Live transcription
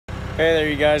Hey there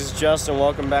you guys, it's Justin.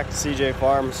 Welcome back to CJ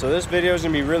Farm. So this video is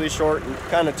going to be really short and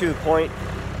kind of to the point.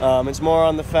 It's more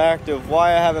on the fact of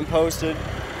why I haven't posted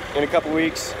in a couple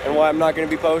weeks and why I'm not going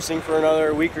to be posting for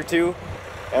another week or two.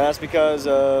 And that's because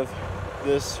of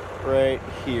this right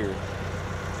here.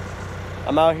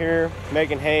 I'm out here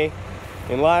making hay,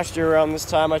 and last year around this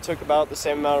time I took about the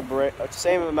same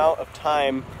amount of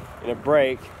time in a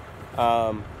break,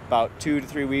 about 2 to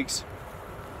 3 weeks,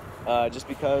 just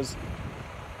because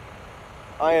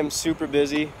I am super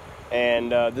busy,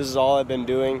 and this is all I've been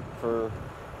doing for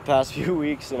the past few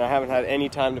weeks, and I haven't had any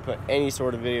time to put any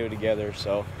sort of video together.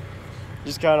 So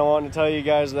just kind of wanted to tell you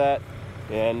guys that,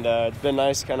 and it's been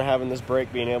nice kind of having this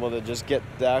break, being able to just get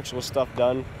the actual stuff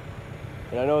done.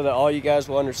 And I know that all you guys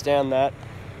will understand that,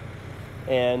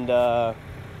 and as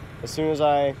soon as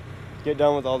I get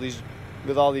done with all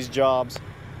these jobs,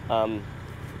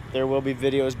 there will be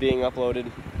videos being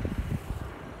uploaded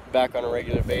back on a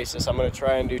regular basis. I'm going to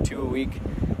try and do 2 a week,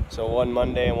 so one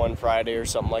Monday and one Friday or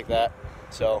something like that.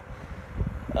 So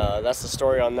that's the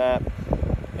story on that.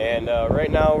 And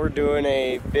right now we're doing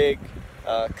a big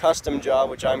custom job,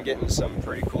 which I'm getting some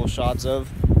pretty cool shots of.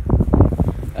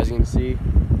 As you can see,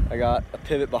 I got a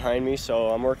pivot behind me, so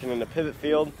I'm working in a pivot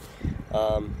field.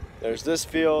 There's this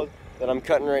field that I'm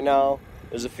cutting right now.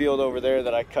 There's a field over there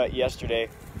that I cut yesterday,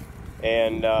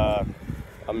 and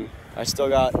I still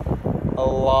got a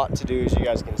lot to do, as you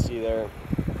guys can see there.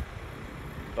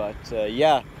 But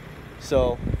yeah,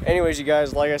 so anyways, you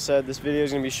guys, like I said, this video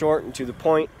is gonna be short and to the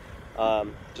point.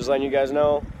 Just letting you guys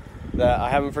know that I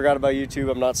haven't forgot about YouTube.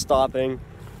 I'm not stopping.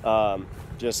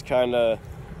 Just kind of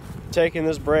taking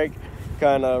this break,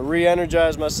 kind of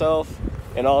re-energize myself,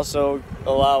 and also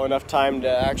allow enough time to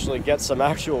actually get some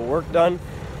actual work done.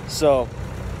 So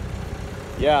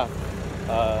yeah,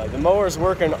 the mower's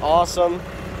working awesome.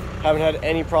 Haven't had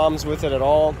any problems with it at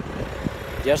all.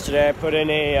 Yesterday I put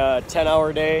in a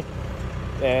 10-hour day,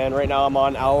 and right now I'm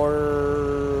on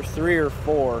hour 3 or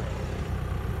 4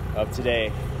 of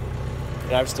today,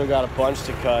 and I've still got a bunch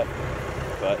to cut,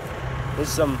 but there's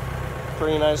some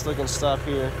pretty nice looking stuff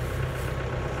here,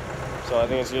 so I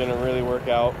think it's gonna really work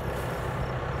out.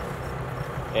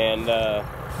 And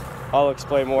I'll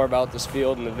explain more about this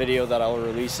field in the video that I'll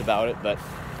release about it, but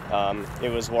it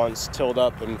was once tilled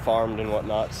up and farmed and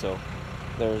whatnot, so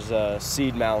there's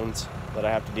seed mounds that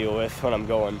I have to deal with when I'm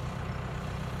going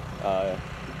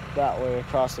that way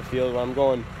across the field. When I'm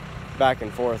going back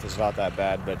and forth, it's not that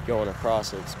bad, but going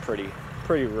across it's pretty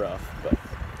rough. But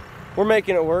we're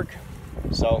making it work.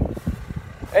 So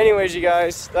anyways, you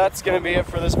guys, that's gonna be it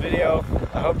for this video.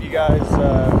 I hope you guys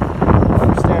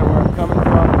understand where I'm coming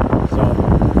from.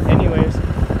 So anyways,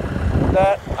 with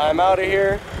that, I'm out of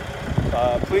here.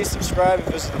 Please subscribe if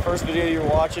this is the first video you're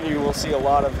watching. You will see a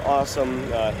lot of awesome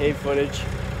hay footage.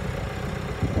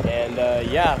 And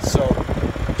yeah, so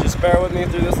just bear with me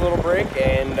through this little break,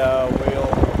 and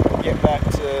we'll get back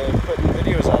to putting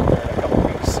videos out there in a couple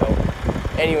weeks. So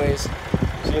anyways,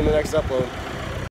 see you in the next upload.